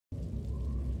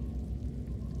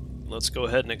let's go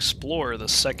ahead and explore the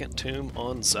second tomb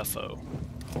on Zeffo.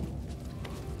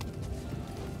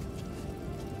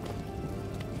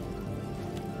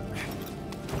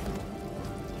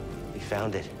 We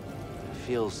found it. It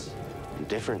feels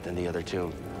different than the other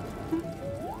tomb.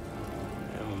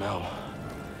 I don't know.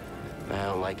 I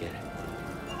don't like it.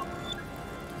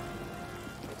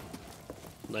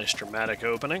 Nice dramatic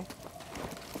opening.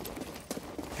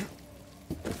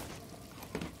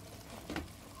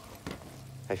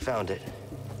 I found it,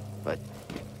 but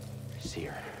I see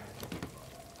her.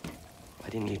 Why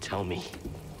didn't you tell me?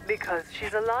 Because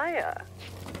she's a liar.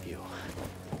 You.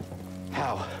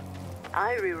 How?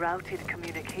 I rerouted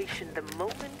communication the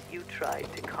moment you tried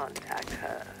to contact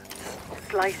her.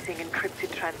 Slicing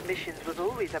encrypted transmissions was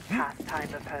always a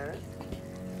pastime of hers.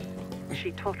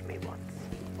 She taught me once.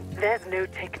 There's no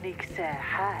technique Sarah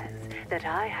has that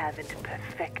I haven't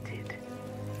perfected.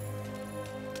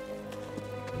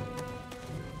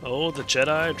 Oh, the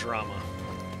Jedi drama.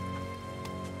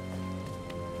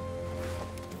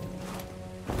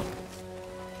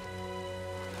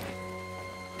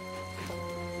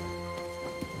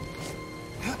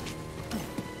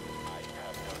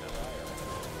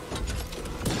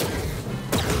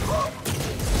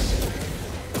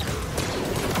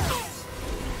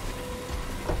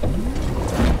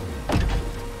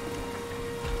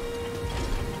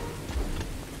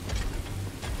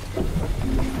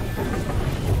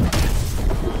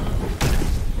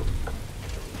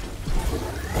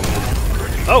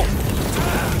 Oh!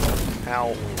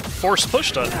 Ow. Force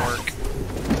push doesn't work.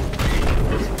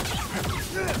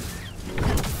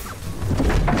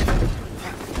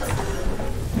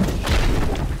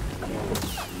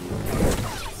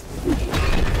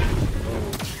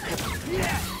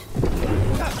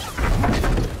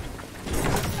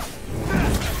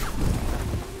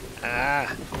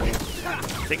 Ah.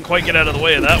 Didn't quite get out of the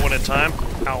way of that one in time.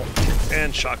 Ow.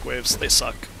 And shockwaves, they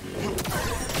suck.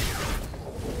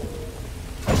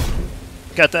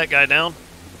 Got that guy down.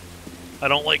 I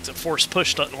don't like that force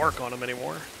push doesn't work on him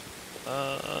anymore.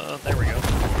 There we go.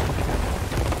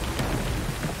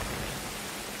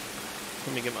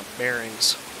 Let me get my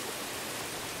bearings.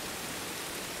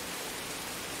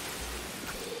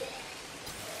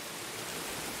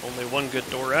 Only one good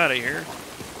door out of here.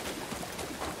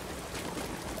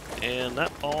 And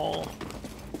that ball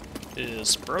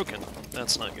is broken.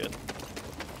 That's not good.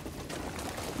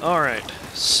 Alright,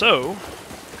 so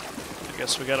I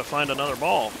guess we gotta find another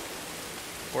ball.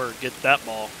 Or get that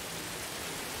ball.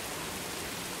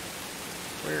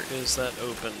 Where is that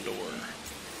open door?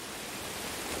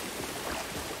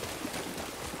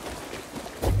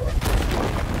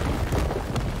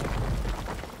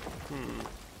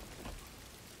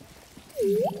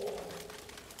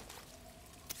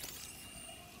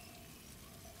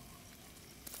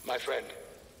 My friend,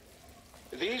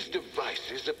 these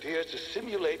devices appear to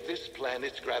simulate this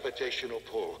planet's gravitational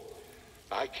pull.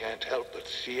 I can't help but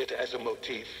see it as a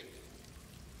motif.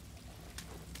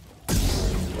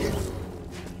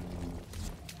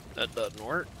 That doesn't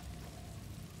work.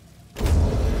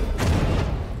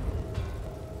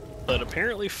 But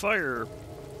apparently fire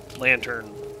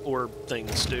lantern orb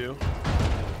things do.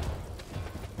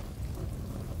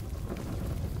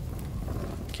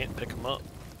 Can't pick them up.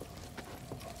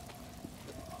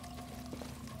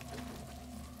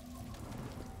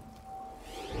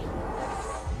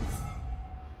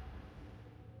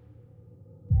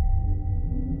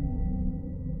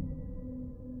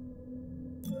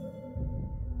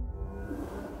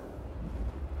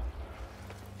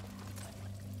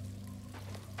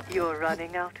 You're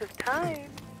running out of time.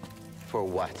 For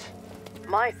what?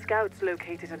 My scouts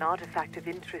located an artifact of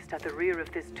interest at the rear of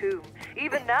this tomb.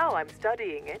 Even now I'm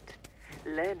studying it,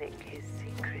 learning his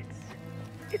secrets.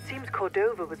 It seems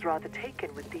Cordova was rather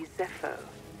taken with these Zeffo.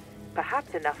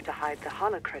 Perhaps enough to hide the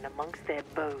holocron amongst their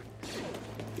bones.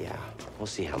 Yeah, we'll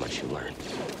see how much you learn.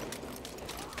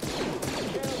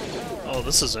 Oh,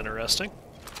 this is interesting.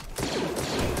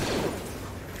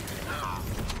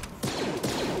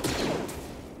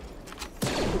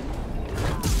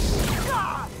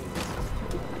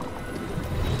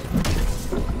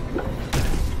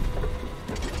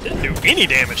 Didn't do any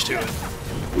damage to it.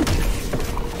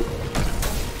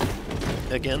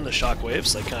 Again, the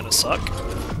shockwaves, they kind of suck.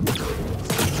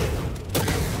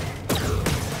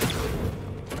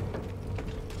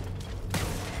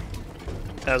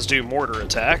 As do mortar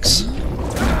attacks.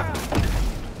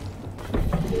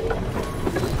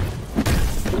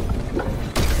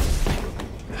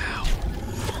 Ow.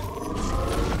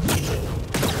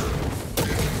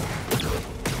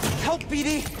 Help,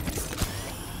 BD!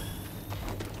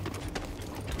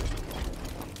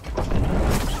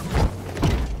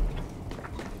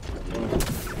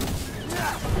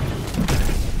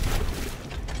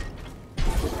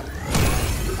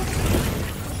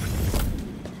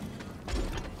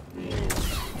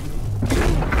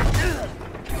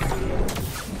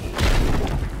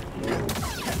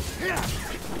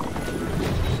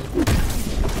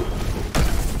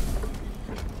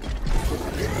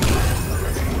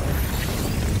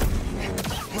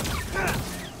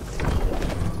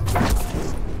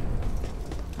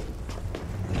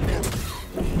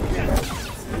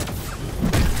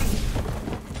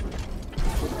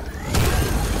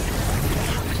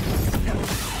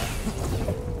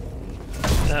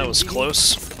 BD.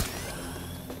 close.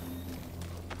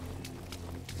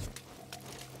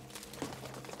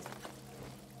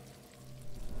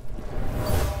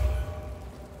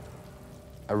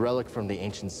 A relic from the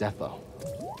ancient Zeffo.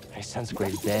 I sense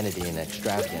great vanity and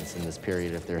extravagance in this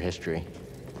period of their history.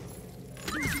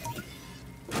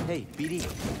 Hey, BD,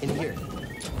 in here.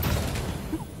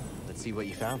 Let's see what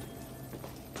you found.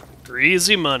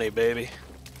 Greasy money, baby.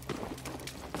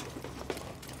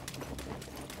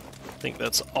 I think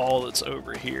that's all that's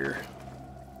over here.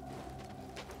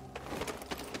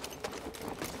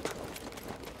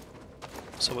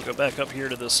 So we'll go back up here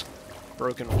to this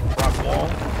broken rock wall.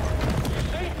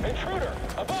 See? Intruder!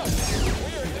 Above!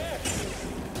 We are dead!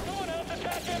 Someone else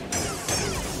attack him!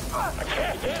 I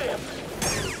can't hit him!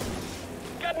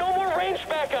 Got no more range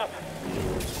backup!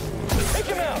 Take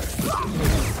him out!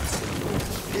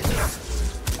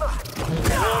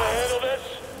 You wanna handle this?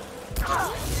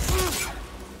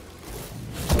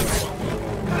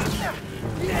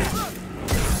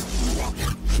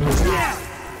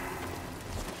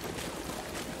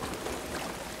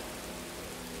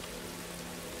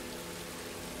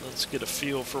 Let's get a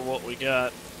feel for what we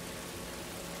got.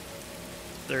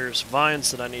 There's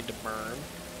vines that I need to burn.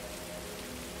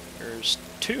 There's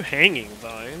 2 hanging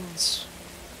vines.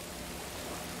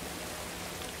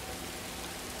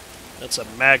 That's a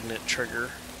magnet trigger,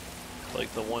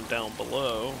 like the one down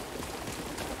below.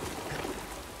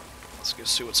 Let's go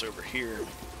see what's over here.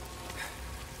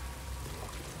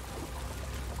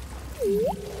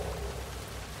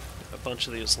 A bunch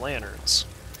of these lanterns.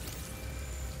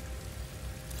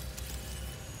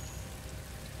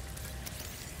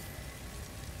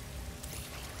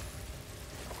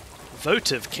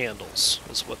 Votive candles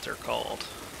is what they're called.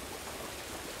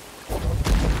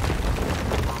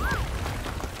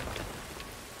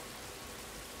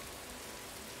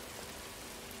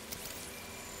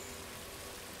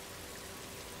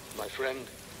 My friend,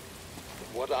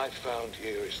 what I found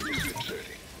here is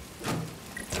disconcerting.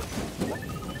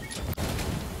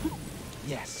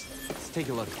 Yes, let's take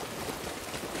a look.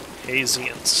 Hazy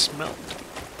and smelt.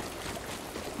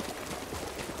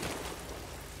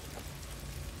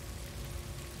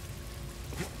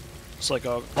 It's like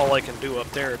all I can do up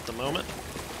there at the moment.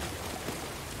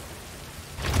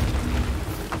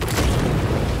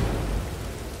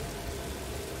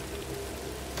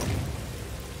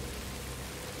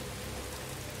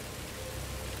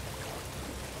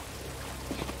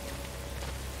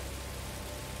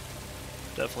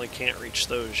 Definitely can't reach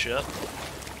those yet.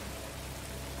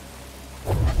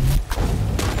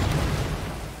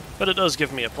 But it does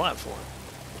give me a platform.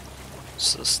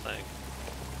 What's this thing?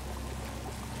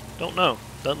 Don't know.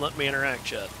 Doesn't let me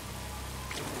interact yet.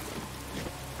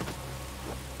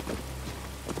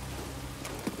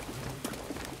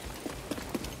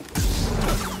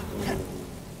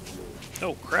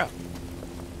 Oh, crap.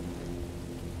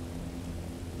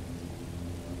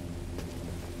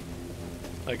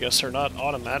 I guess they're not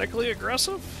automatically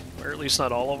aggressive? Or at least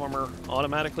not all of them are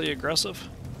automatically aggressive.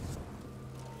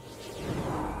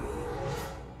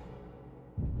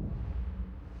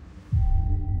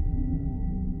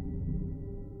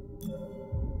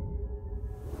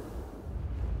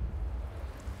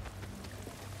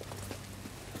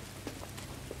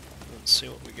 Let's see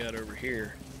what we got over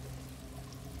here.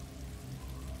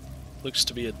 Looks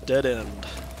to be a dead end.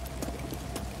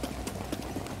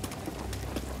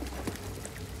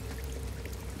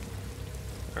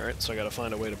 Alright, so I gotta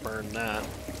find a way to burn that.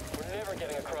 We're never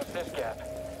getting across this gap.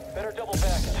 Better double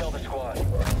back and tell the squad.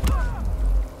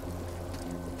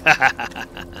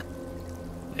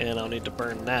 And I'll need to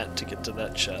burn that to get to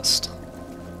that chest.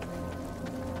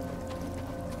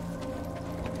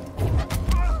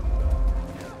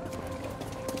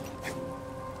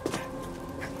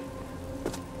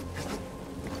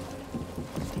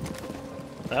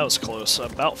 That was close. I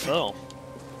about fell.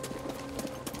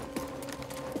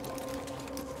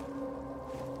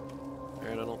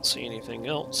 Alright, I don't see anything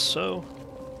else, so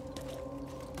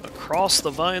across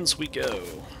the vines we go.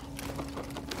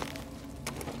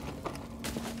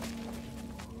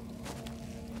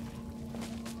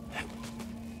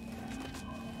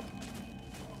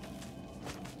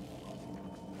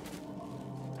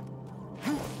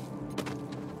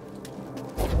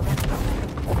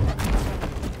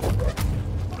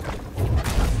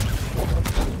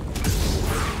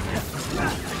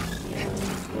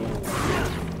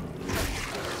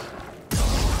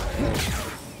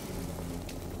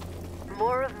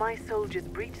 More of my soldiers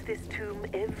breach this tomb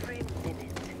every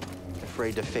minute.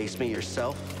 Afraid to face me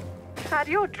yourself? Had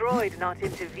your droid not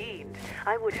intervened,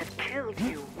 I would have killed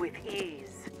you with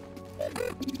ease.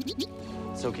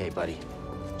 It's okay, buddy.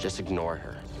 Just ignore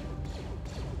her.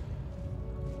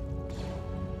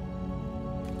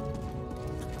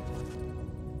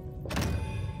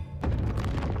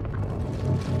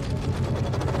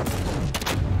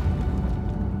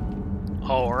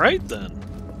 Alright then.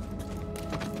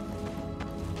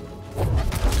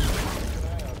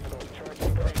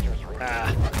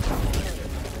 Ah.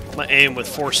 My aim with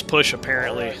force push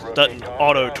apparently doesn't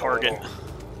auto-target.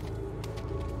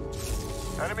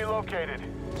 Enemy located.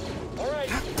 All right.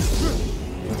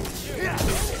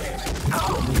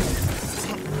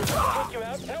 Take you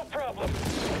out, no problem.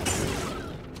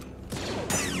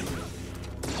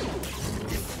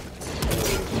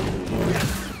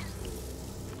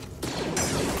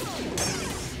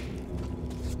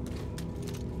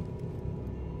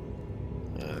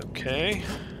 Okay.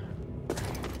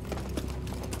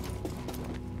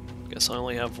 Guess I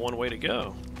only have one way to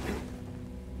go.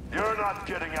 You're not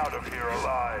getting out of here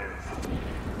alive.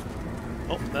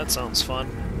 Oh, that sounds fun.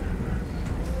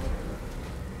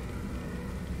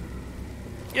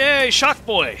 Yay, Shock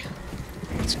Boy!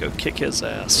 Let's go kick his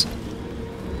ass.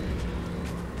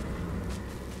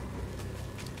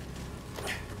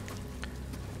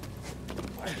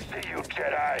 I see you,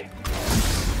 Jedi.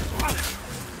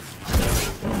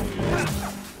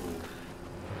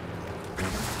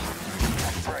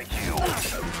 Break you.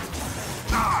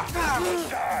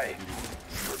 Die.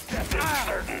 Your death is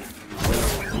certain.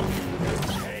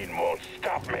 Pain won't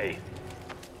stop me.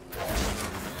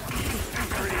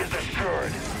 Victory is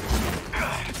assured.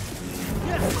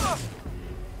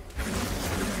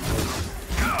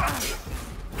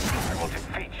 I will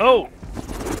defeat you. Oh!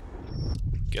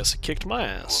 Guess it kicked my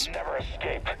ass. You'll never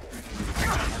escape.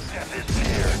 Death is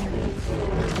near.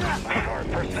 Heart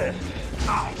persists.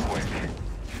 Quick.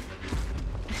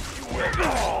 You will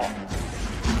fall.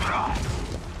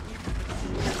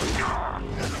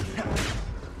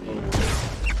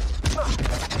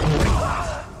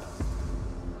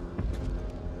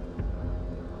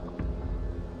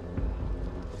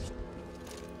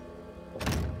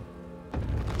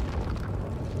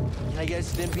 Can I get a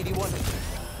stim, BD1?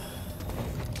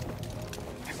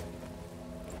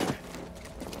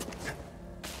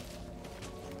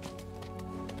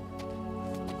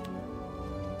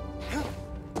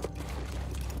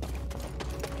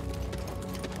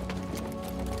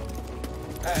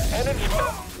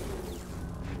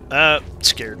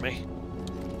 Scared me.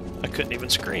 I couldn't even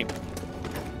scream.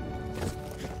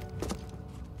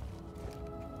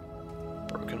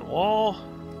 Broken wall.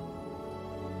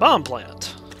 Bomb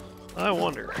plant. I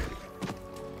wonder.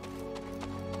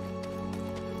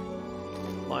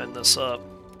 Line this up.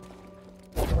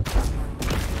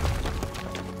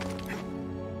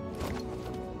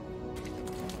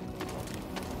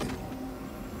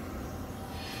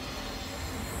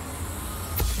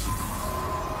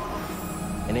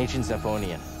 An ancient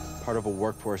Zephonian, part of a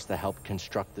workforce that helped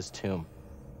construct this tomb.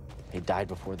 They died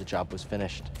before the job was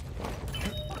finished.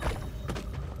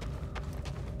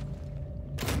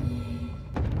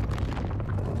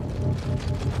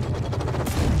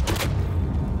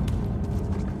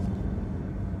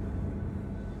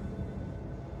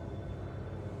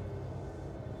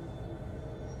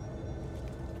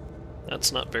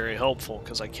 That's not very helpful,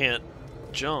 because I can't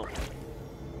jump.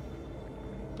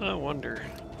 I wonder...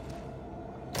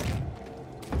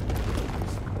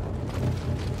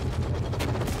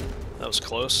 That was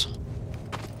close,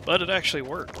 but it actually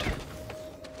worked.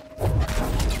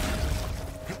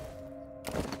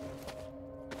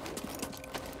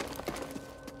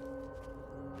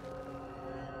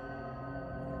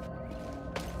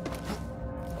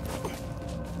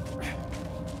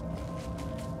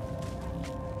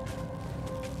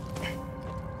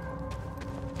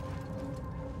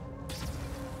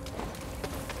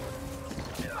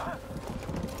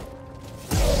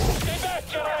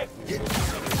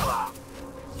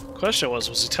 Question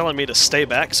was he telling me to stay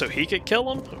back so he could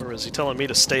kill him? Or was he telling me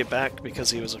to stay back because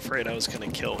he was afraid I was going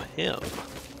to kill him?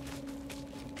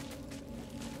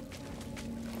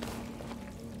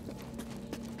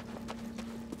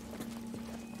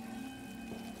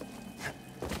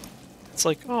 It's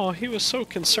like, oh, he was so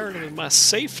concerned with my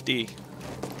safety.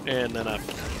 And then I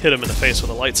hit him in the face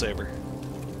with a lightsaber.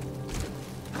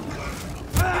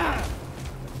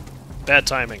 Bad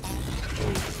timing.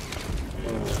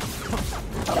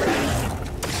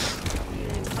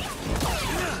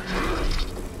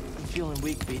 I'm feeling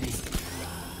weak, BD.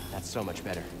 That's so much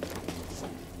better.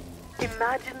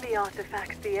 Imagine the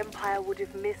artifacts the Empire would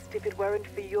have missed if it weren't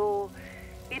for your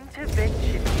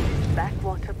intervention in this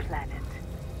backwater planet.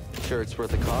 Sure it's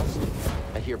worth the cost?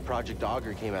 I hear Project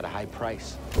Augur came at a high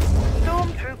price.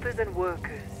 Stormtroopers and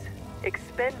workers.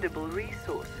 Expendable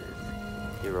resources.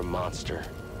 You're a monster.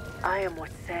 I am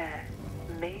what Ser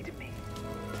made me.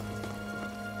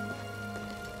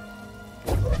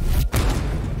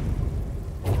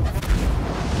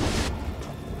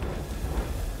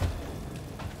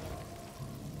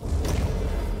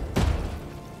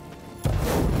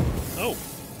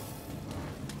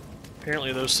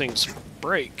 apparently those things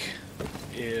break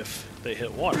if they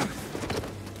hit water.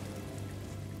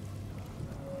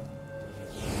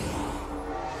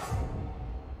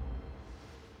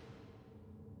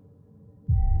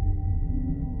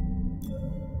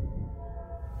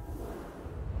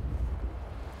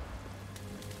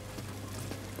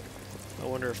 I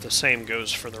wonder if the same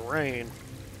goes for the rain.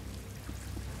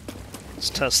 Let's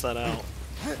test that out.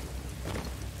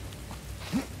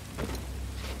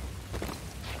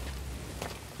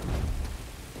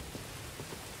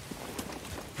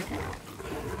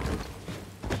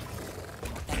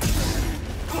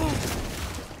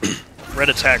 Red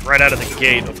attack right out of the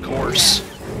gate, of course.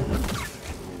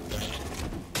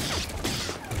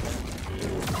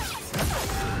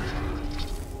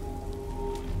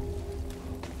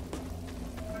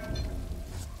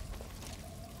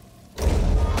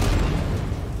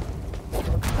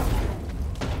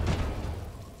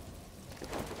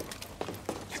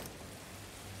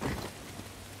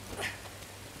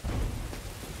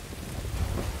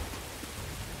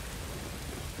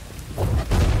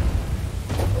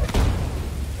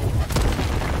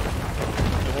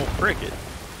 Break it.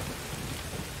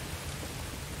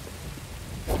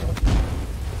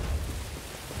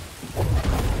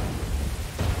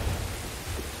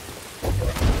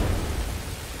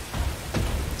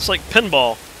 It's like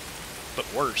pinball, but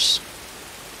worse.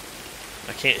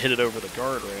 I can't hit it over the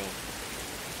guardrail,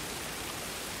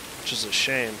 which is a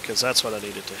shame, because that's what I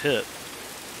needed to hit.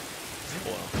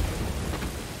 Well,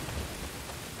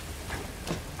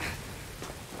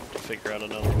 figure out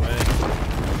another way.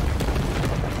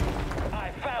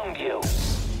 You.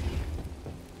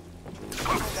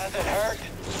 Does it hurt?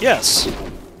 Yes.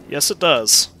 Yes, it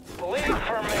does. Bleed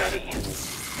for me.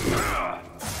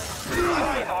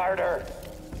 Try harder.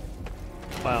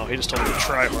 Wow, he just told me to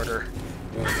try harder.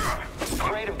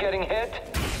 Afraid of getting hit?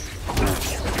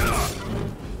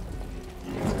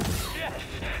 Yes!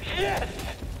 Yes!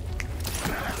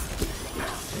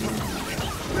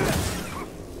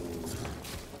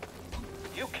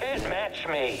 You can't match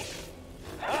me.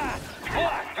 Ha!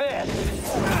 Block this!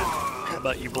 How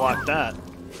about you block that?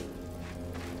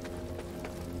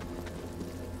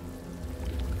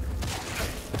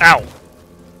 Ow!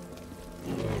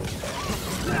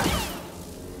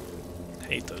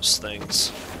 Hate those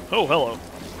things. Oh, hello.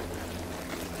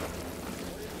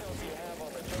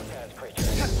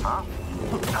 Huh?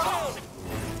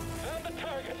 Found the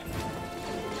target.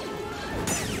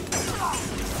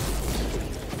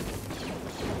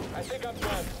 I think I'm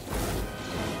done.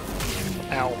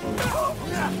 Ow.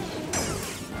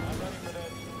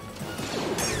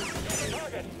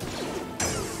 Target.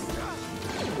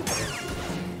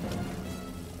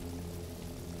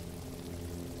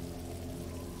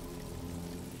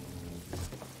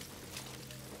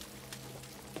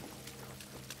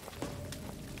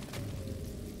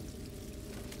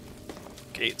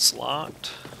 Gate's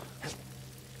locked.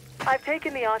 I've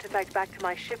taken the artifact back to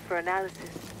my ship for analysis.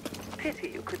 Pity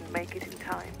you couldn't make it in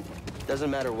time.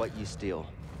 Doesn't matter what you steal.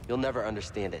 You'll never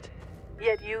understand it.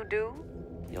 Yet you do?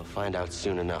 You'll find out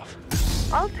soon enough.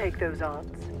 I'll take those odds.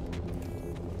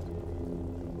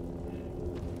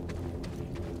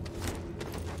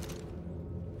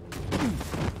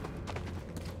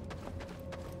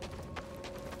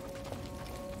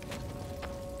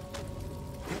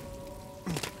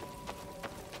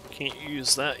 Can't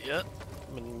use that yet.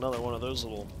 I mean, another one of those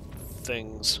little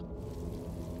things.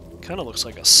 Kind of looks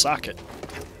like a socket.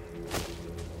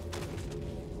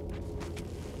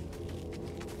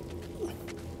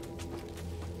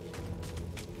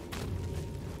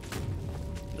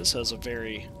 This has a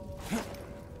very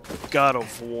God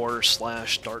of War /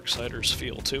 Darksiders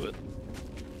feel to it.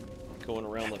 Going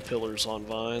around the pillars on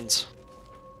vines.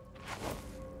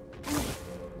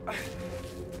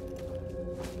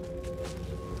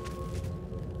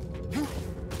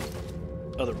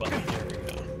 Other button, there we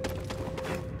go.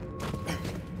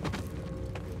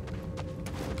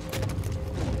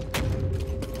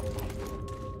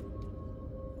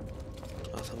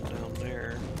 Nothing down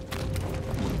there.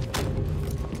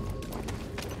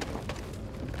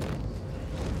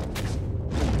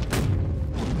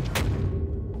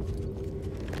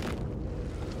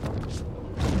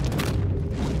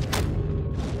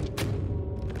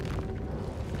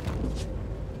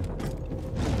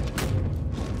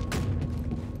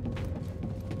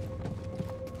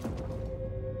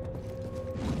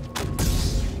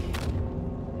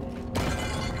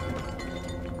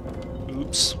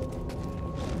 Oops.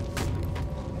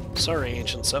 Sorry,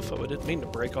 Ancient Zeffo, I didn't mean to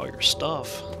break all your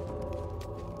stuff.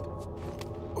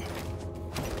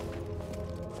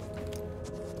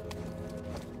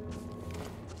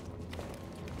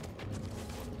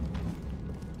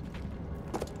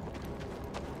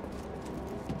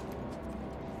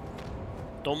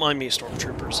 Don't mind me,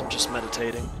 stormtroopers. I'm just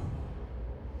meditating.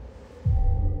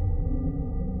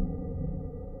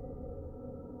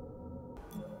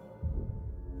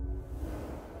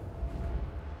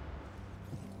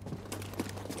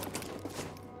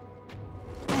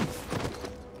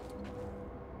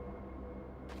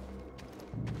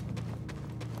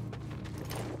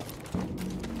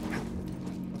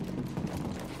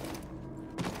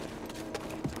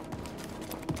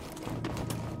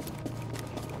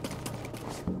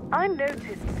 I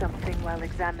noticed something while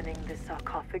examining the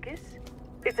sarcophagus.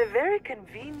 It's a very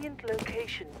convenient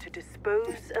location to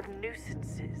dispose of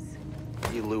nuisances.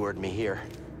 You lured me here.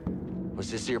 Was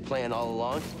this your plan all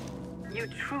along? You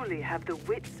truly have the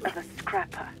wits of a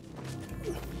scrapper.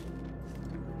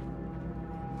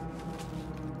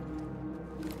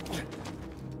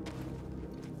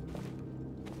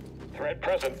 Threat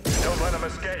present. Don't let him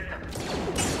escape.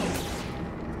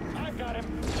 I've got him.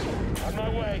 On my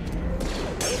way.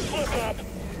 Don't slip up.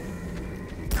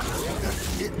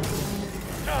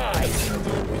 Die!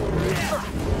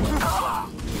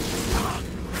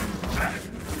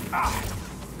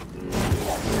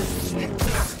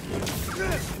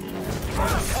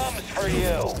 Comes for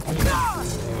you.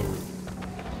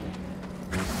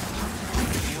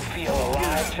 You feel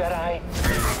alive, Jedi?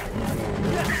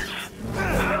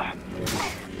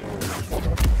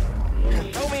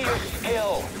 Show me your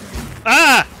skill.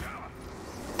 Ah!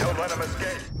 Don't let him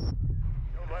escape.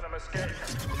 Don't let him escape.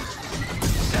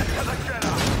 Get to the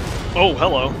Jedi. Oh,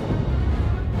 hello.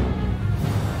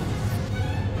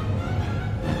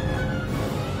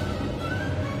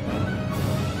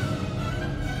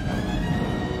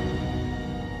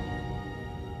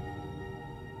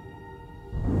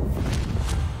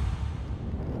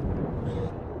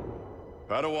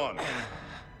 Padawan,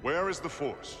 where is the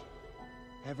Force?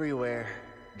 Everywhere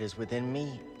it is within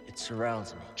me, it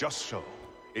surrounds me. Just so.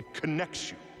 It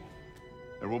connects you.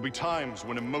 There will be times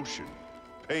when emotion,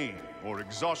 pain, or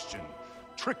exhaustion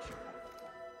trick you.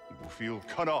 You will feel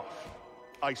cut off,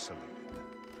 isolated.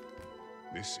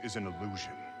 This is an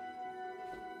illusion.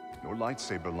 Your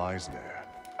lightsaber lies there,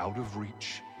 out of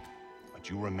reach, but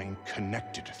you remain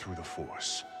connected through the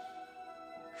Force.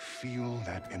 Feel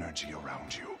that energy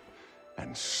around you,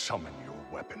 and summon your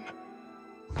weapon.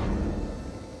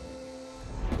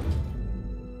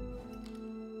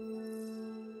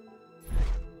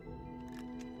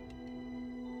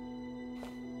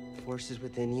 Force is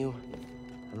within you,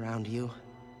 around you,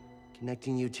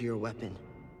 connecting you to your weapon.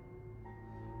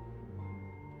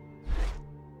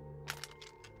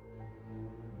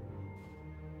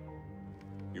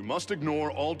 You must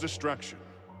ignore all distraction.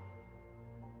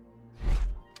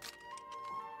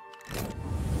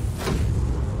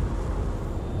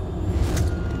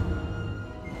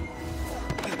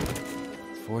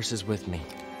 Force is with me.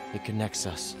 It connects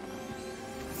us.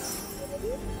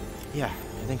 Yeah,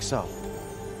 I think so.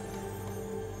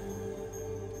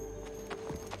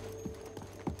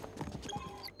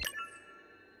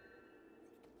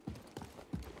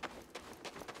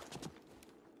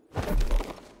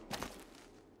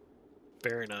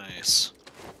 Very nice.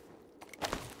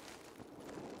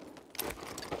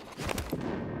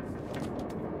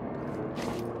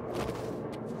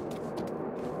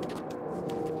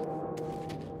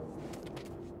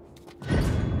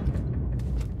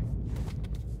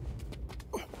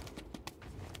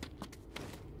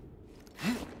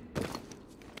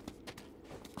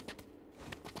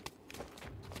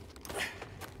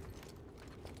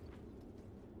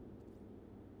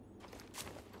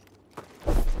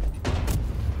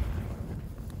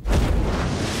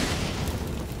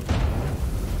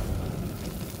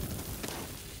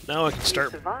 Now I can You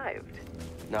start. survived.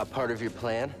 Not part of your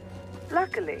plan?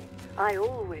 Luckily, I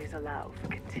always allow for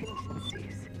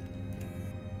contingencies.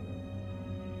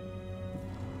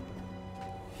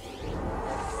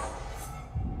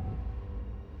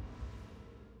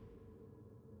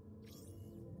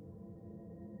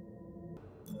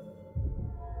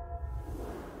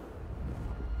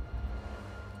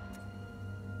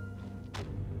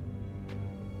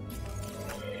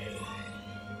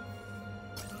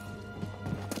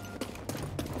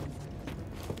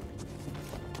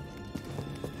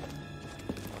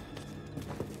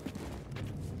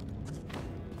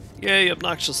 Yay,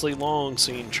 obnoxiously long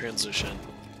scene transition.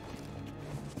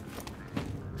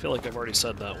 I feel like I've already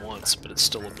said that once, but it's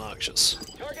still obnoxious.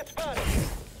 Target spotted.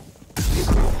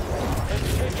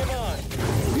 Let's take him on.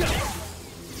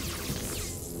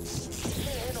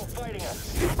 Can't handle fighting us.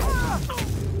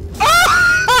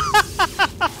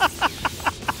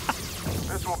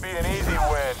 This will be an easy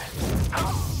win.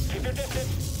 Keep your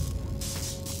distance.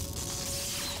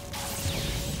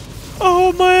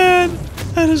 Oh man!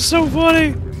 That is so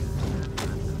funny!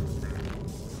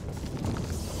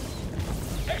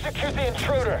 Execute the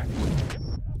intruder!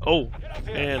 Oh, Get up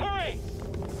here! and Hurry!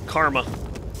 karma.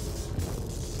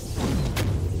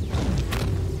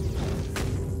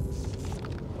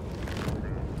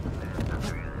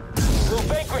 We'll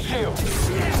vanquish you!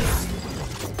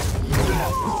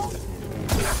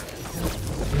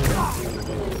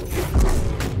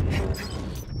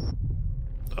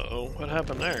 Uh-oh, what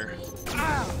happened there?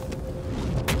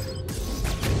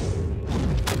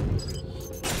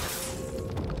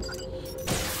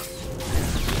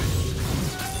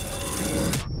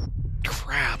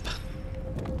 Crap.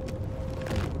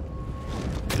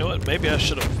 You know what? Maybe I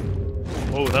should have...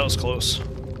 Whoa, that was close.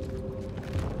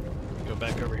 Go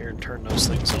back over here and turn those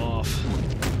things off.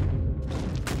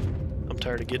 I'm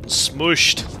tired of getting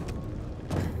smushed.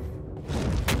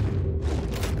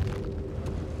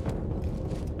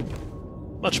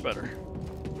 Much better.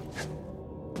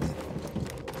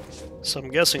 So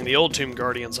I'm guessing the old Tomb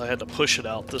Guardians I had to push it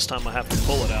out. This time I have to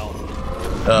pull it out.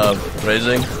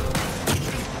 Raising.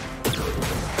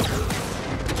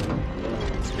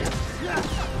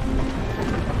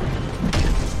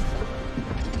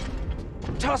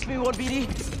 Toss me one, BD.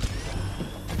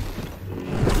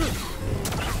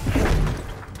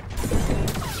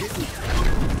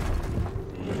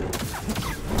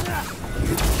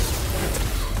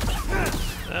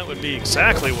 That would be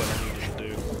exactly what I needed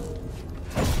to do.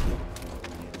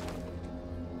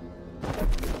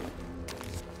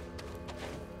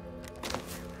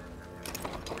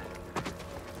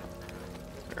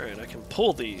 Alright, I can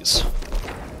pull these.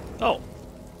 Oh.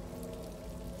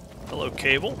 Hello,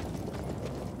 cable.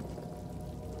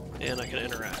 And I can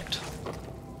interact.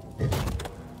 Well,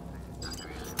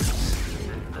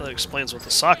 that explains what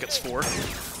the socket's for.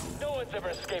 No one's ever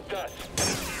escaped us.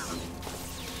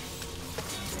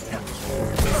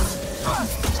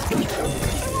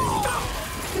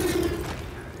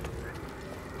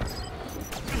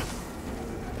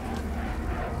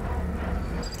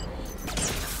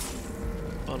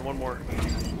 On one more.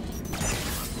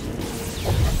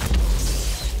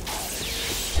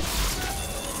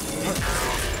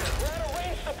 We're out of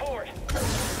range support.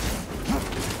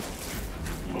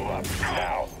 Move up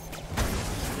now.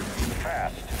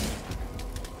 Fast.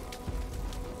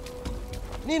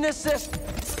 Need an assist.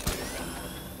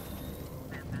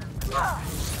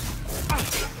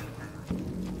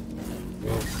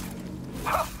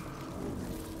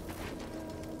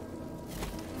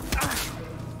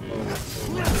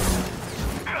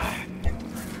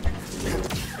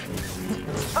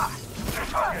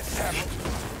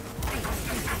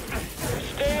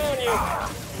 Stay on you.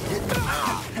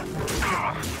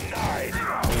 Nice.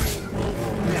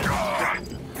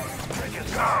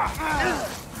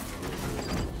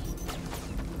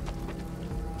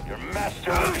 Your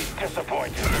master will be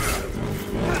disappointed.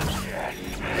 Yes,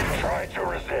 try to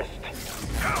resist.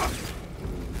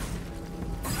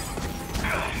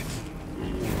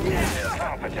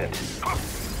 Incompetent.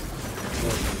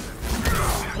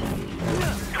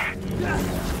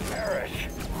 Perish.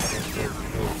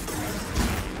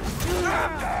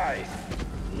 Die.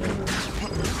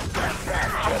 Back,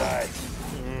 Jedi.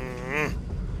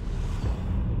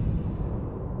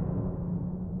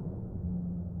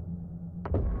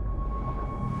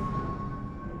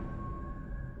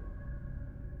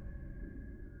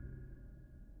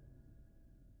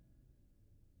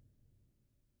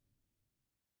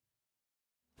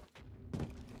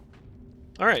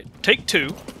 Alright, take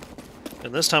two.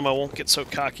 And this time I won't get so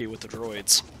cocky with the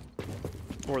droids.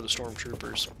 Or the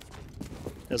stormtroopers.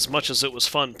 As much as it was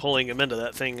fun pulling him into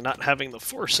that thing, not having the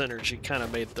force energy kind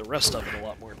of made the rest of it a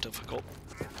lot more difficult.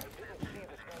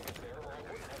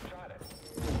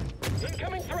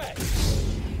 Incoming threat.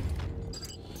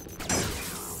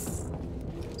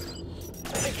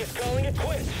 I think he's calling it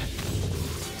quits.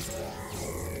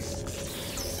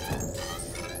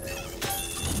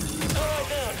 All right,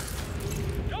 down.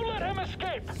 Don't let him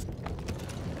escape.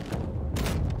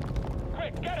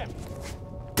 Quick, get him.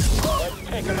 Let's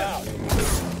take him out.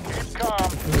 Keep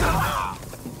calm.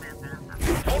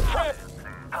 Don't trip.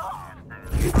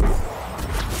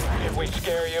 Did we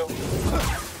scare you?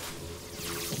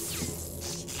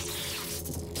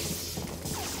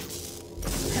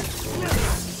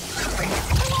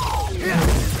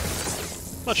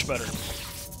 Much better.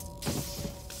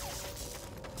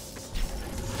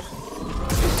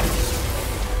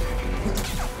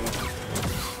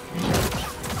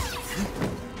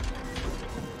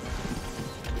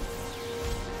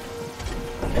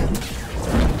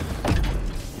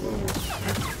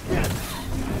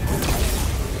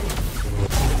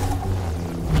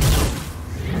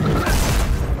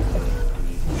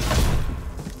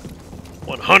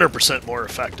 100% more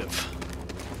effective.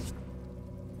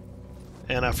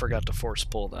 And I forgot to force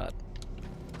pull that.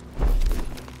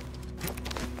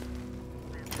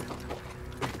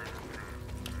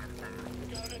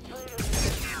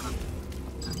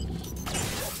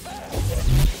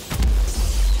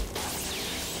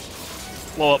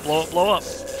 Blow up, blow up, blow up.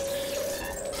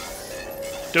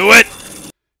 Do it!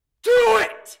 Do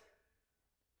it!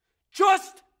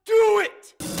 Just do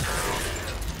it!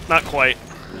 Not quite.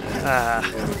 Ah.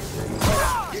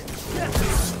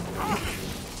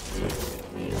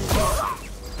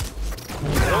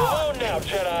 You're alone now,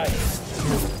 Jedi.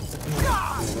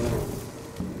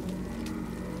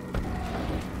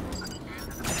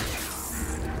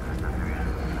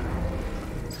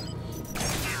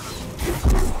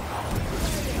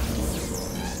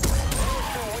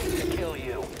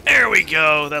 There we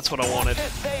go. That's what I wanted.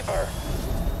 This saber.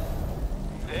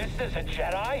 This is a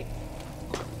Jedi.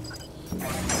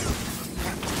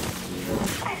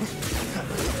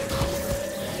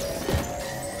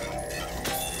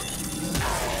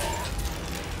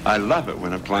 I love it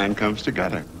when a plan comes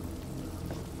together.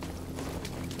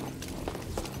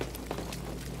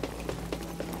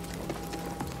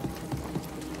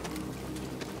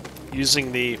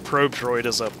 Using the probe droid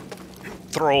as a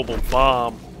throwable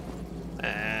bomb.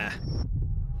 Ah.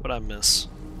 What'd I miss?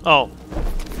 Oh.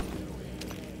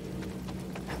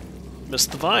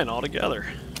 Missed the vine altogether.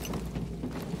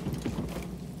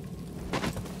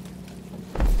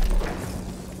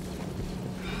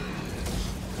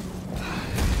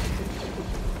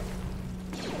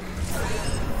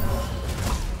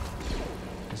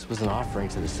 This was an offering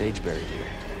to the Sageberry deer.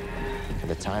 At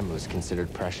the time, it was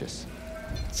considered precious.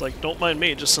 It's like, don't mind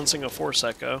me, just sensing a Force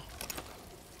echo.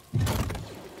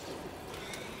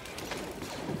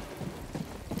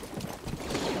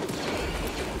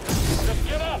 Just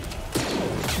get up.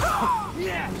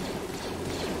 Yeah!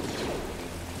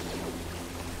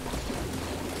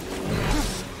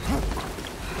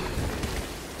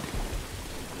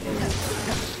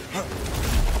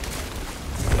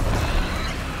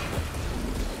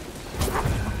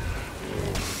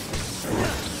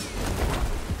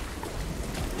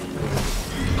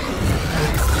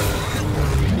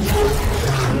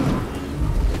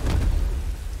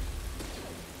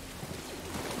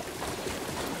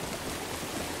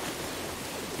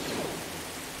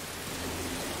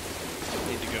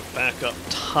 Need to go back up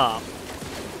top.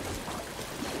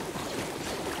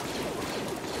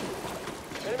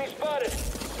 Enemy spotted.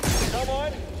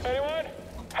 Someone? Anyone?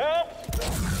 Help!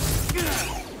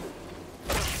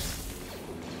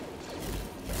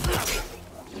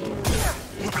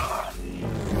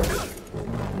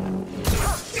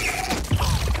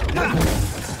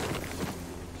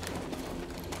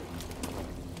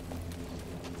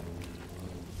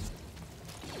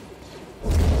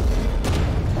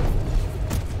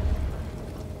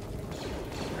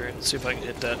 Alright, let's see if I can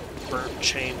hit that burnt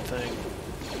chain thing.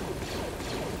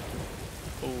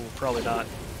 Oh, probably not.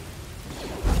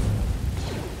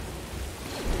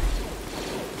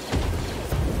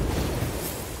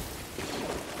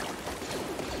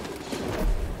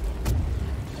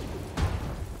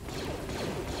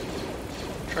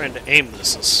 Trying to aim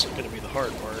this is going to be the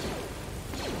hard part.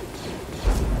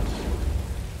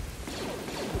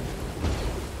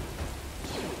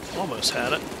 Almost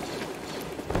had it.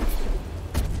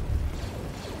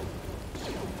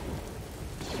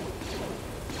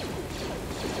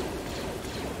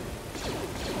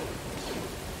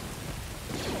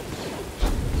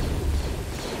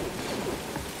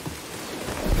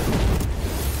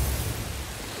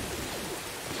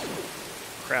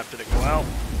 Crap, did it go out?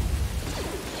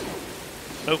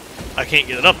 Nope, I can't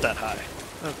get it up that high.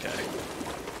 Okay.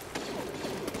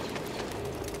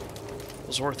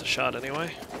 Was worth a shot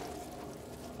anyway.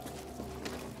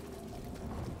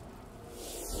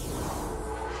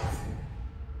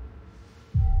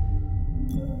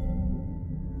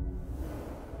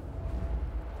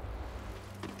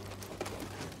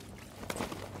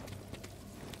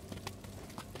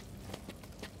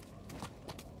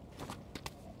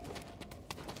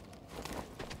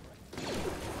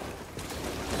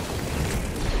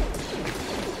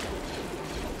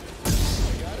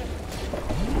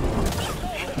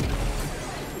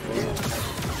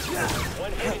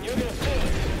 One hit and you're gonna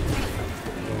finish.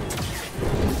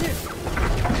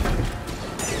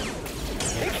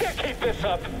 He can't keep this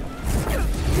up.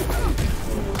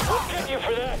 We'll get you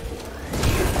for that.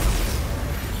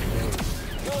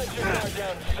 You'll let your guard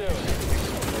down soon.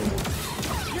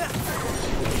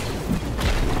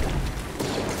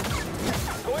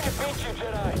 Going to beat you,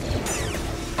 Jedi.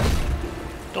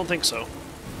 Don't think so.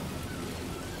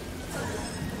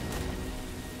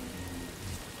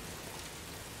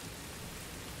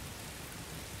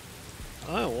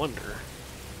 wonder.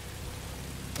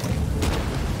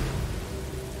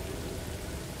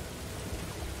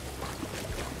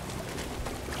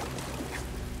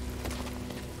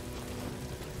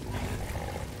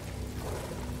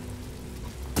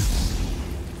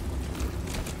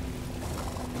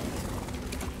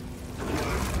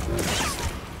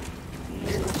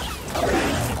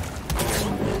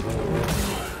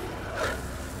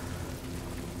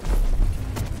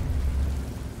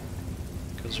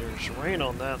 There's rain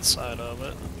on that side of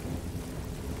it.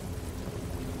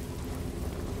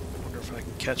 Wonder if I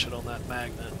can catch it on that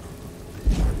magnet.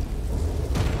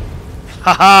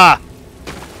 Haha!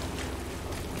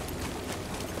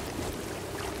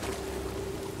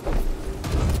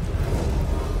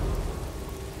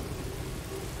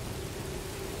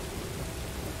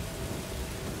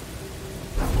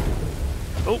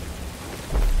 Oh!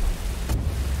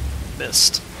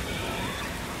 Missed.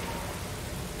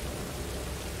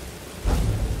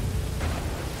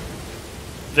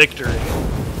 Victory.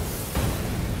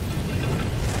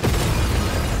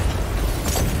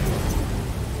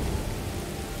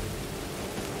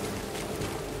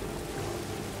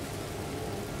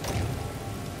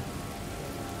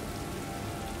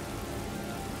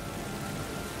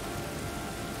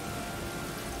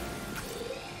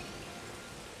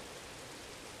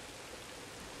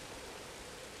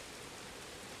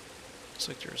 Looks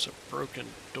like there's a broken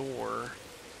door.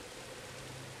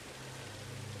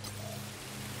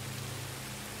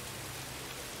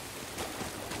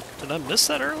 Did I miss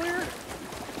that earlier?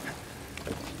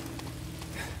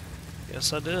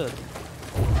 Yes, I did.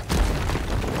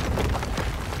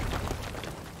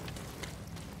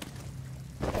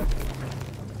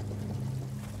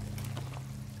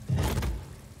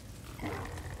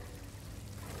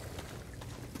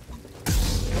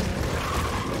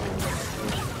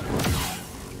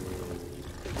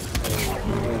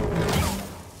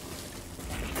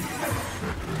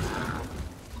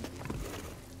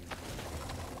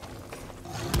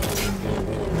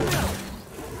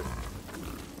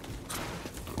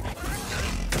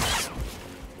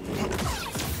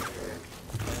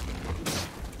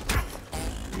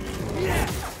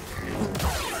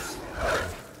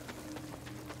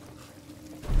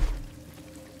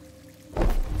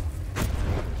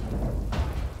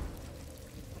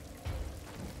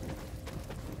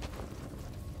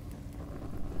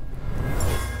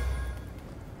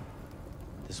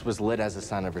 This was lit as a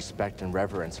sign of respect and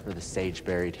reverence for the sage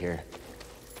buried here.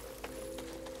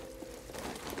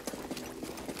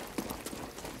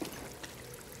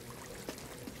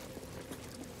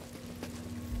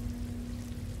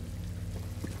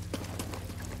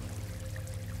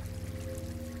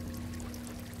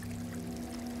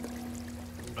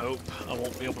 Nope, I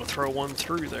won't be able to throw one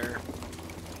through there.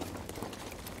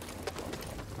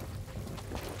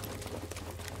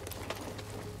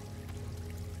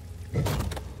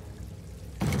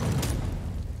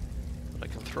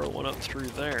 Throw one up through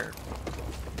there.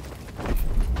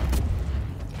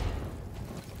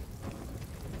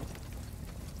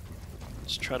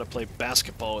 Let's try to play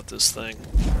basketball with this thing.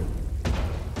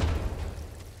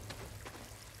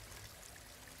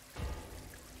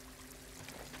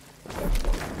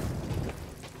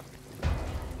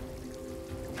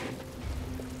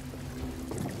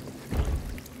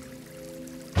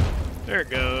 There it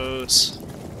goes.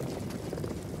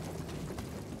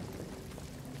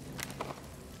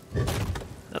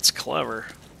 That's clever.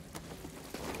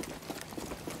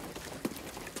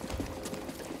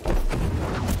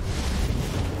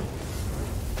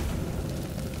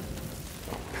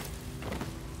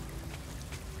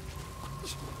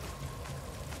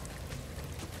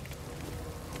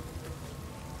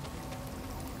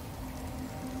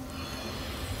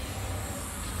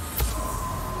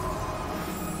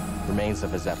 Remains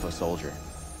of a Zeffo soldier.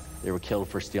 They were killed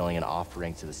for stealing an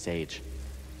offering to the sage.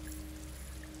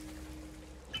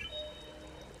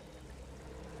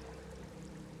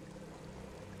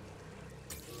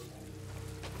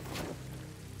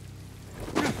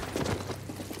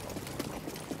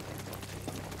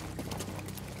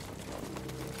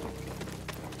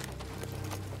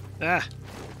 Ah!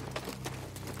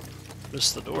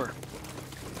 Missed the door.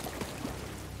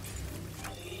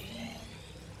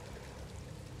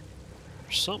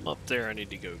 There's something up there I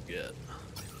need to go get.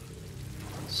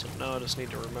 So now I just need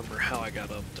to remember how I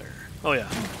got up there. Oh yeah.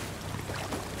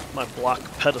 My block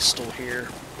pedestal here.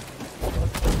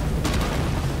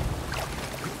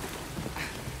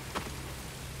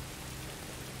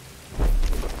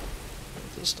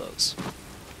 What this does.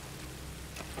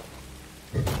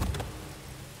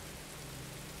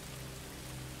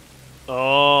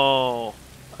 Oh,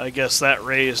 I guess that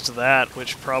raised that,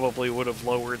 which probably would have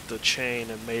lowered the chain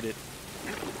and made it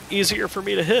easier for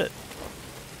me to hit.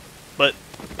 But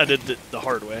I did it the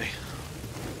hard way.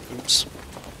 Oops.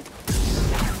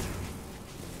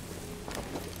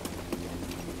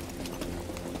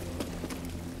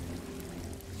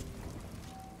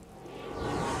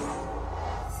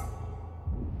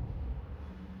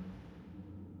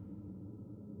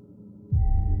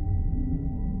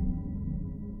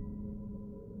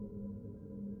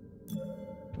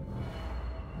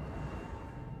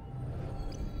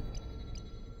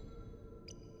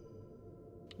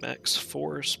 Max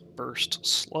force, burst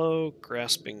slow,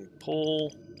 grasping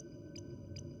pull.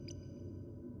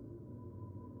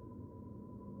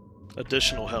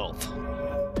 Additional health.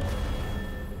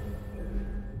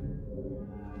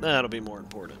 That'll be more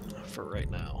important for right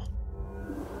now,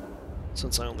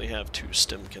 since I only have 2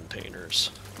 stim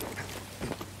containers.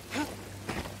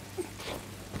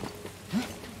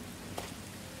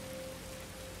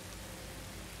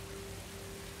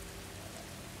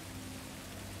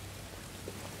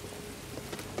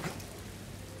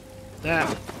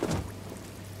 Ah.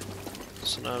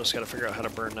 So now I just gotta figure out how to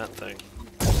burn that thing.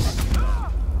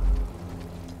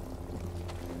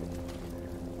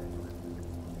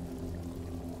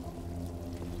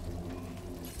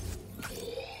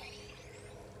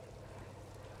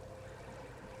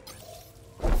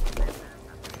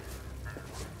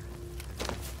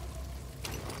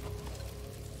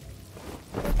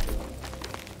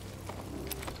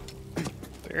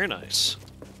 Very nice.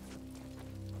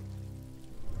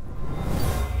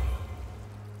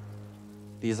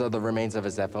 These are the remains of a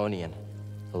Zephonian,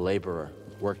 a laborer,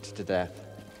 worked to death.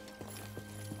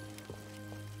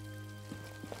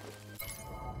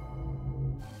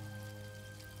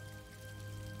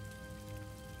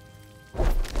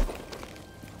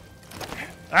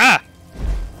 Ah!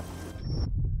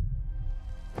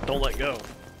 Don't let go.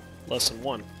 Lesson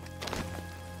 1.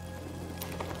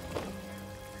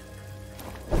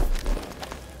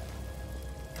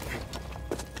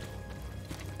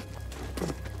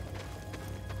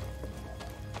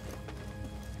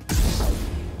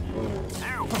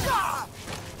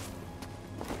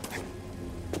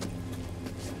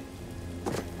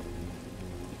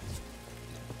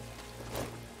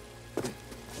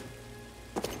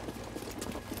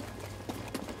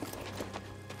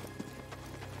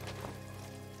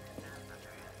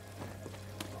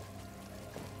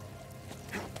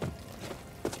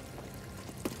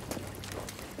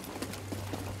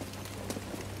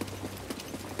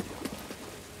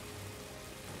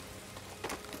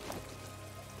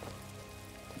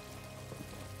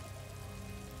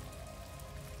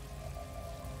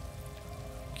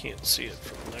 Can't see it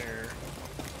from there.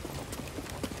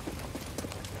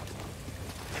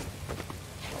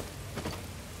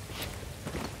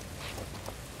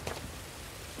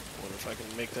 Wonder if I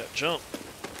can make that jump.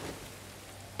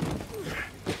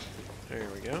 There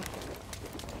we go.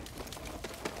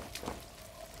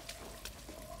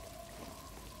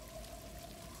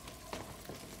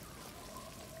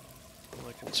 Well,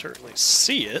 I can certainly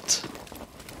see it.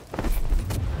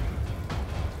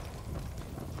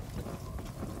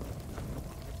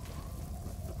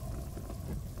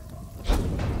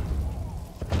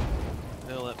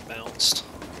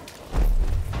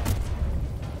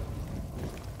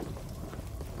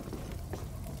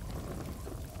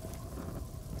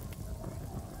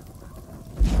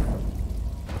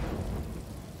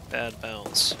 Bad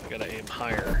bounce. I gotta aim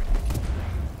higher.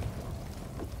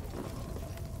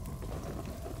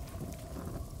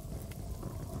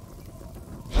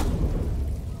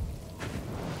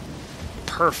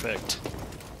 Perfect.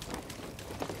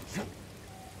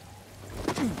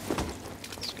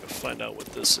 Let's go find out what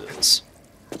this is.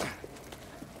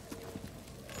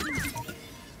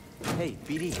 Hey,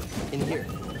 BD, in here.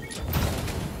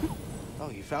 Oh,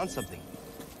 you found something.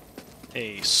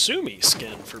 A Sumi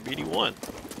skin for BD1.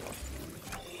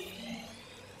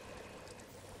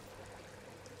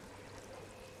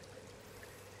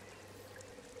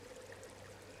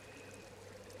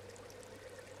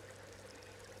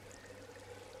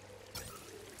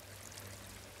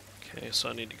 Okay, so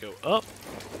I need to go up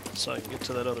so I can get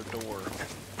to that other door.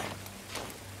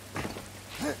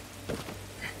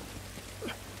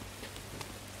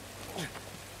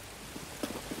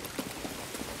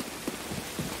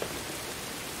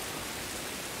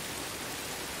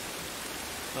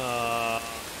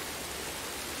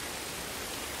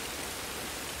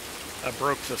 I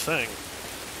broke the thing.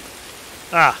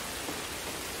 Ah!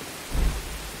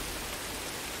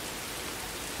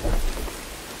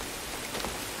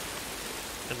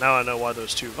 And now I know why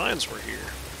those 2 vines were here.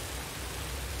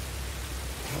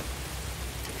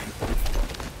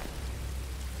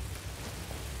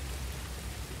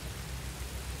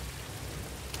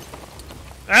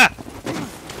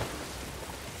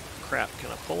 crap,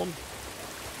 can I pull him?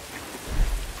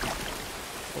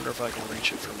 Wonder if I can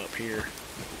reach it from up here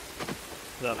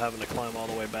without having to climb all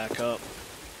the way back up.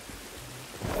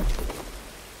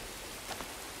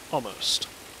 Almost.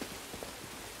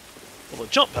 Will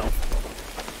the jump help?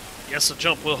 Yes, the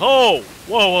jump will. Oh!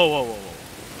 Whoa, whoa, whoa, whoa, whoa.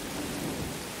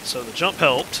 So the jump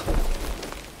helped.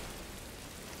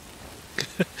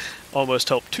 Almost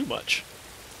helped too much.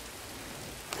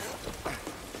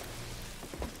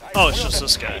 Oh, it's just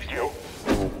this guy.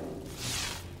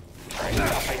 Try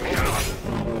stopping me.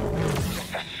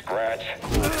 Just a scratch.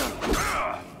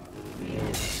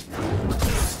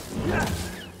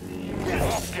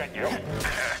 I'll get you.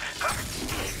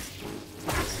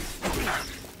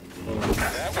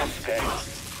 That will stay.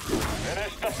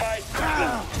 Finish the fight.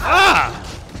 Ah!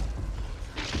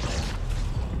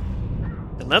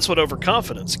 And that's what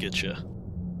overconfidence gets you.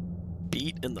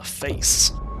 Beat in the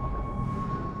face.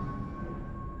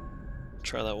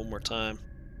 Try that one more time.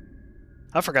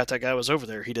 I forgot that guy was over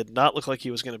there. He did not look like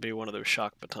he was going to be one of those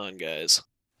shock baton guys.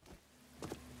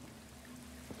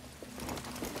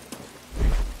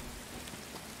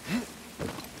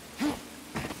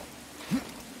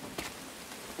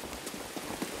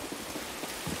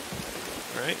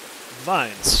 Alright,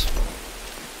 vines.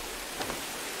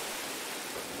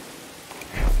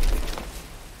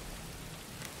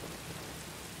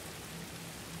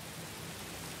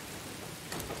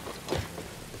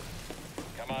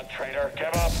 Come on, traitor,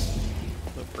 give up.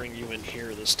 I'll bring you in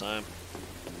here this time.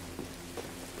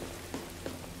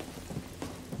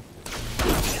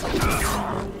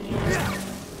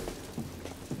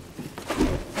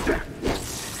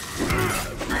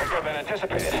 Quicker than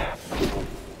anticipated.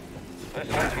 This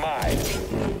one's mine.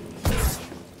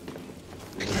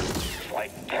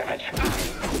 Slight damage.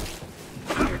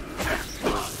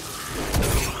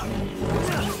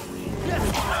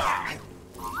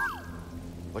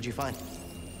 What'd you find?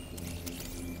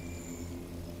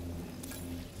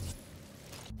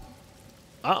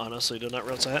 I honestly did not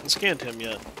realize I hadn't scanned him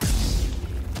yet.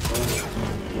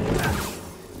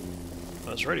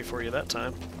 I was ready for you that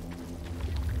time.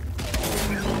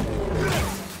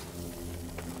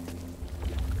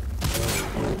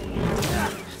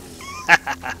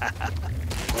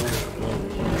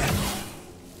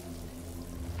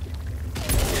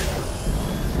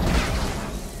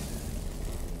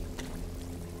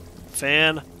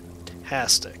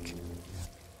 Fantastic.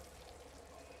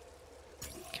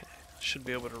 Okay, should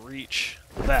be able to reach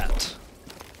that.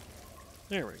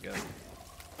 There we go.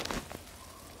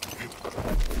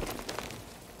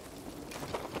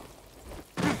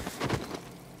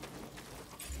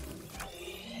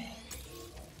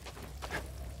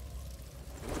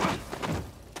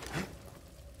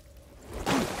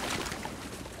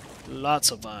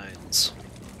 Lots of vines.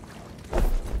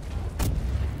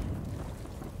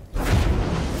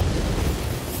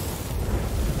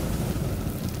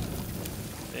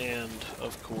 And,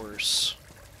 of course,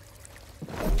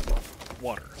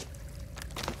 water.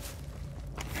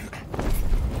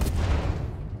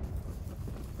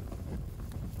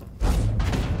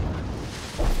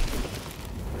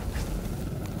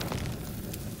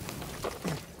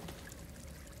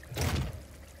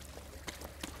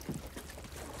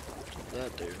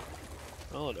 That do?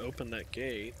 Well, it opened that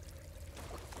gate.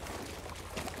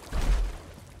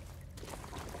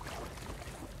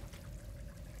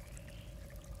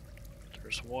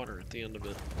 There's water at the end of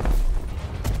it.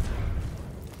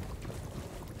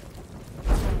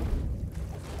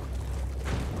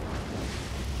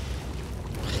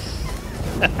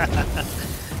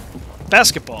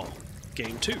 Basketball.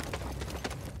 Game 2.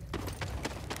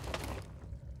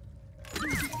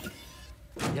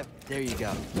 Yep, there you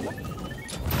go.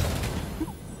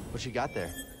 What you got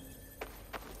there?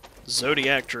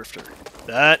 Zodiac Drifter.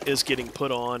 That is getting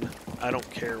put on. I don't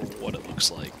care what it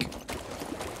looks like.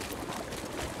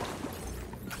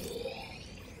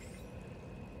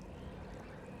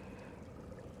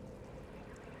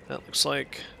 That looks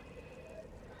like,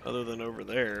 other than over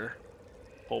there,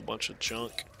 a whole bunch of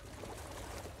junk.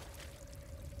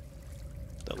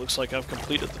 That looks like I've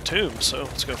completed the tomb, so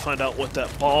let's go find out what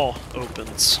that ball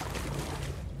opens.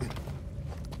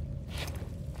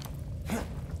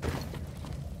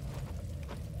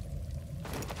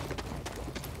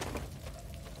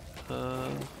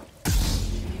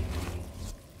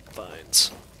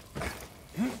 Vines.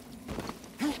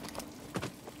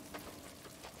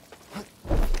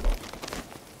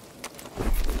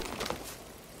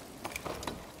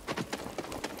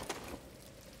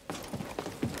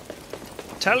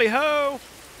 Tally ho!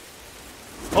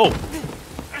 Oh!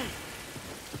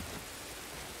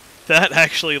 That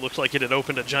actually looked like it had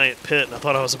opened a giant pit and I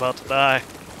thought I was about to die.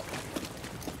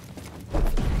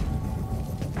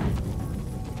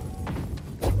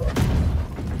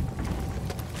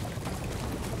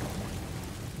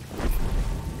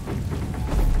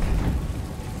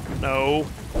 No.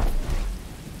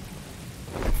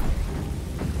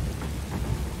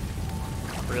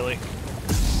 Really?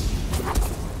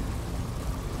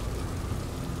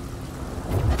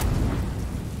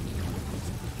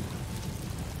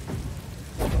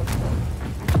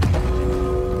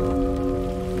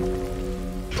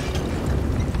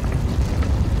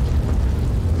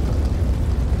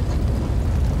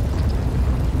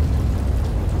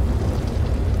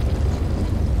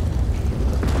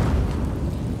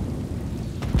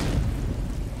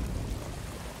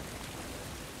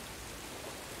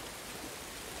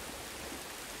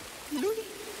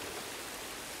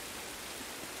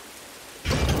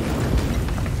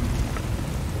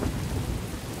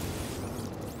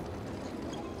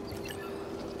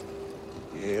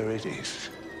 Here it is.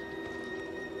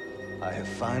 I have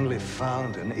finally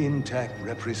found an intact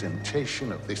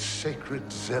representation of this sacred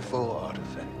Zeffo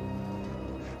artifact.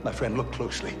 My friend, look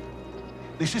closely.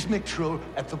 This is Miktrull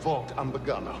at the Vault on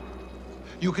Bogano.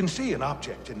 You can see an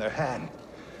object in their hand.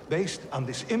 Based on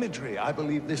this imagery, I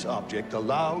believe this object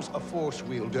allows a Force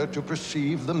wielder to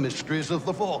perceive the mysteries of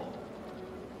the Vault.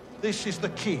 This is the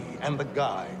key and the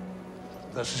guide,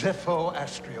 the Zeffo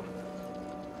Astrium.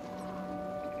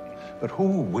 But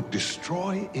who would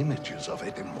destroy images of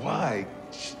it, and why?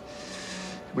 It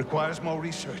requires more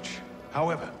research.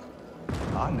 However,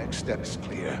 our next step is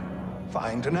clear.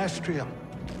 Find an Astrium,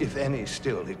 if any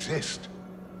still exist.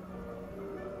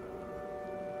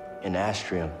 An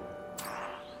Astrium.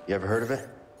 You ever heard of it?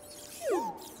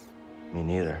 Me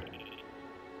neither.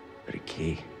 But a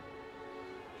key.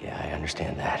 Yeah, I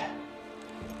understand that.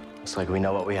 Looks like we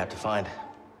know what we have to find.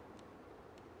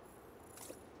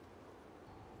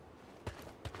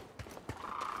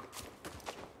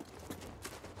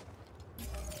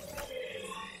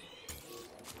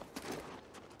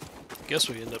 Guess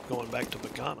we end up going back to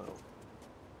Bogano.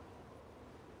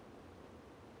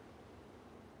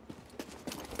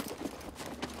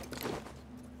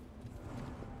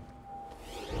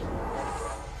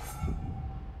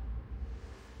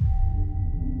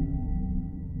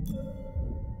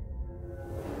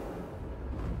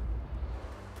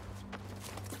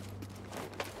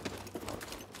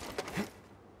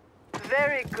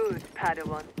 Very good,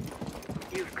 Padawan.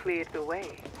 You've cleared the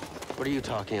way. What are you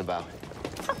talking about?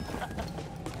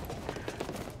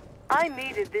 I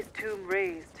needed this tomb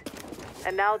raised.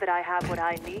 And now that I have what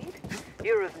I need,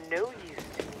 you're of no use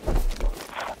to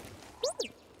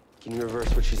me. Can you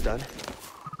reverse what she's done?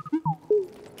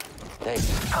 Thanks.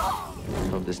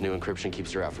 Hope this new encryption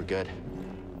keeps her out for good.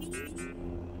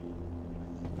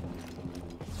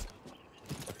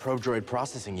 A probe droid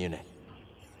processing unit.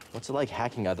 What's it like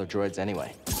hacking other droids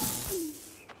anyway?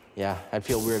 Yeah, I'd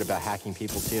feel weird about hacking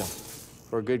people too.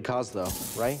 For a good cause though,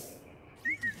 right?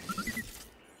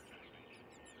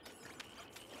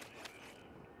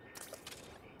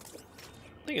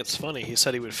 I think it's funny, he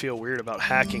said he would feel weird about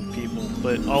hacking people,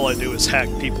 but all I do is hack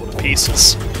people to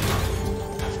pieces.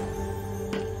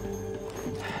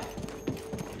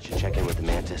 We should check in with the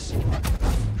Mantis.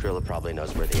 Trilla probably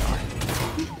knows where they are.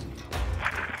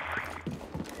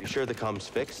 You sure the comm's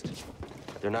fixed?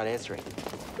 They're not answering.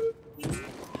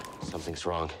 Something's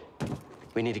wrong.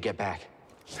 We need to get back.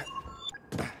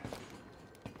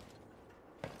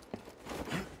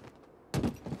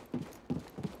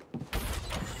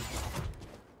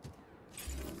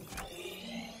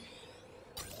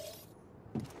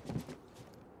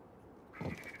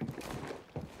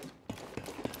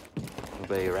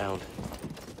 Nobody around.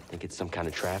 Think it's some kind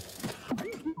of trap?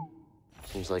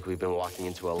 Seems like we've been walking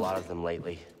into a lot of them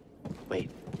lately. Wait,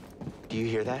 do you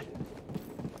hear that?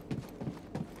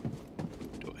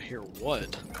 Do I hear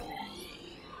what?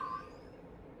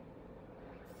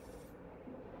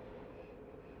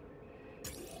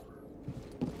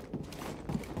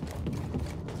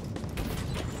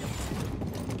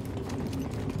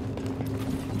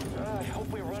 I hope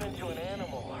we run into an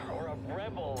animal, or a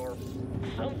rebel, or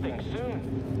something soon.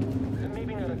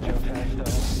 Maybe not a Jotax,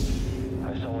 though. I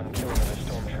saw one kill another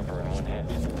stormtrooper in one hit.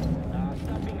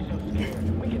 Stop being so scared.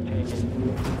 We can take it.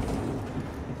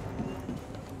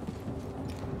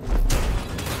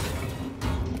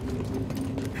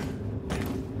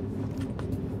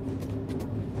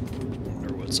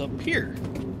 Wonder what's up here.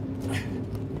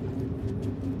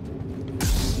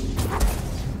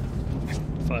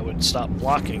 If I would stop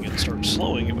blocking and start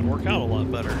slowing, it would work out a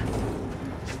lot better.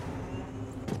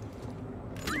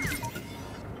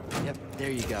 Yep,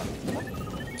 there you go.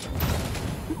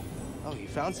 Oh, you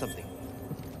found something.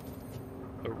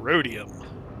 A rhodium.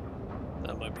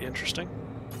 That might be interesting.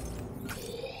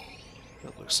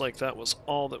 It looks like that was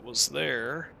all that was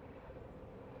there.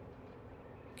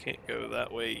 Can't go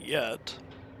that way yet.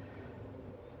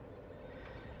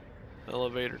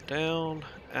 Elevator down,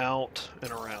 out,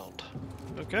 and around.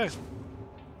 Okay.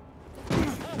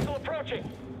 Hostile approaching.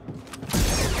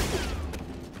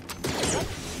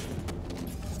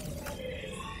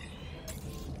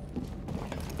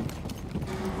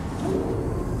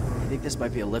 I think this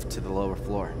might be a lift to the lower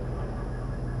floor.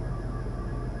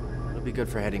 It'll be good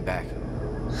for heading back.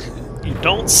 You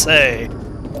don't say.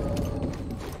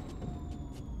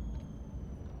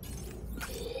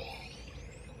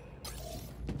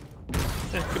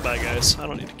 Goodbye, guys. I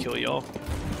don't need to kill y'all.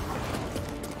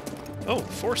 Oh,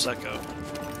 Force Echo.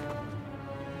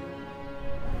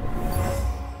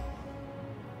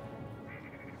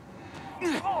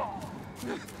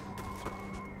 The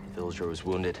villager was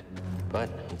wounded, but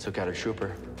he took out a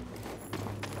trooper.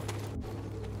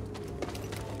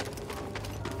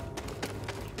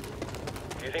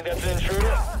 Do you think that's an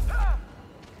intruder?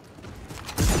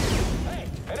 Hey,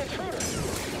 an intruder!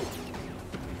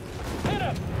 Hit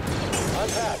him!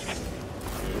 Unpacked.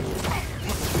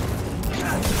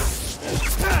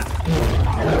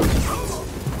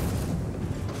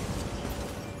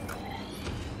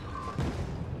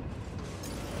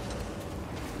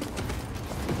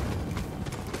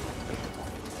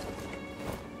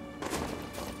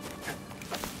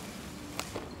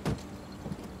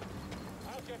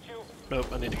 I'll get you. Nope,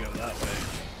 I need to go that way.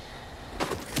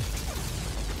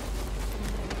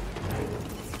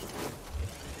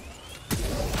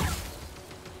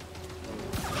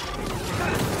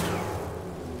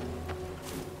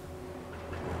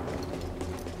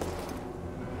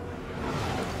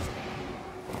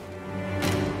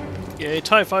 Yay,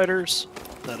 TIE fighters!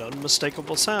 That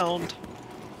unmistakable sound.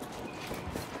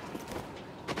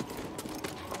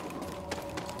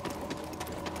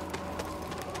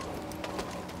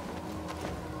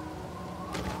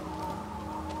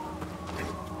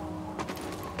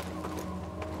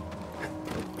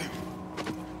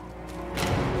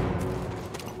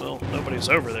 Well, nobody's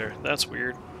over there. That's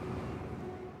weird.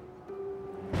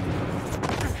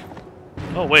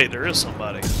 Oh wait, there is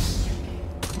somebody.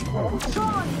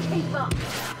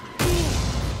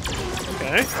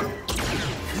 Okay.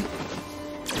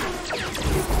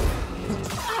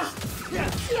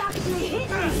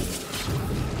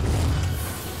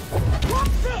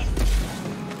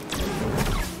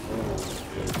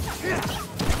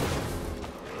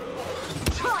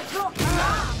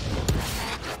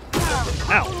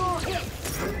 Ow.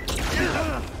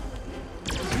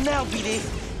 Now, BD!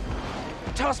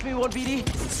 Toss me one, BD!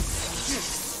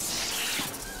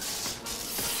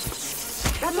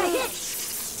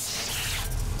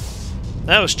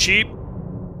 That was cheap.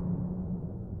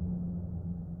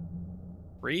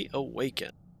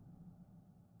 Reawaken.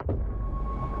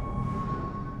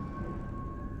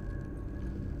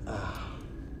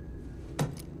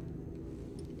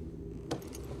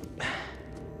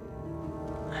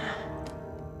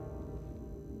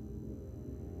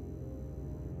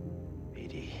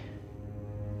 BD,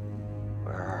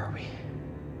 where are we?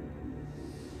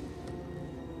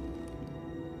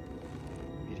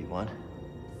 BD-1?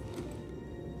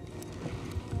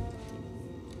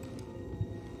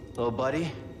 Little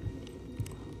buddy,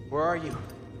 where are you?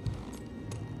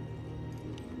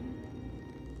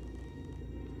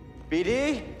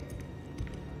 BD?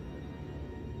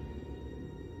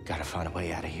 Gotta find a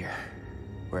way out of here,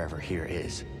 wherever here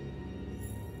is.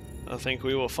 I think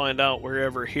we will find out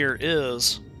wherever here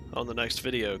is on the next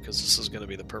video, because this is going to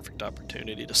be the perfect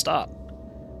opportunity to stop.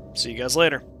 See you guys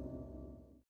later.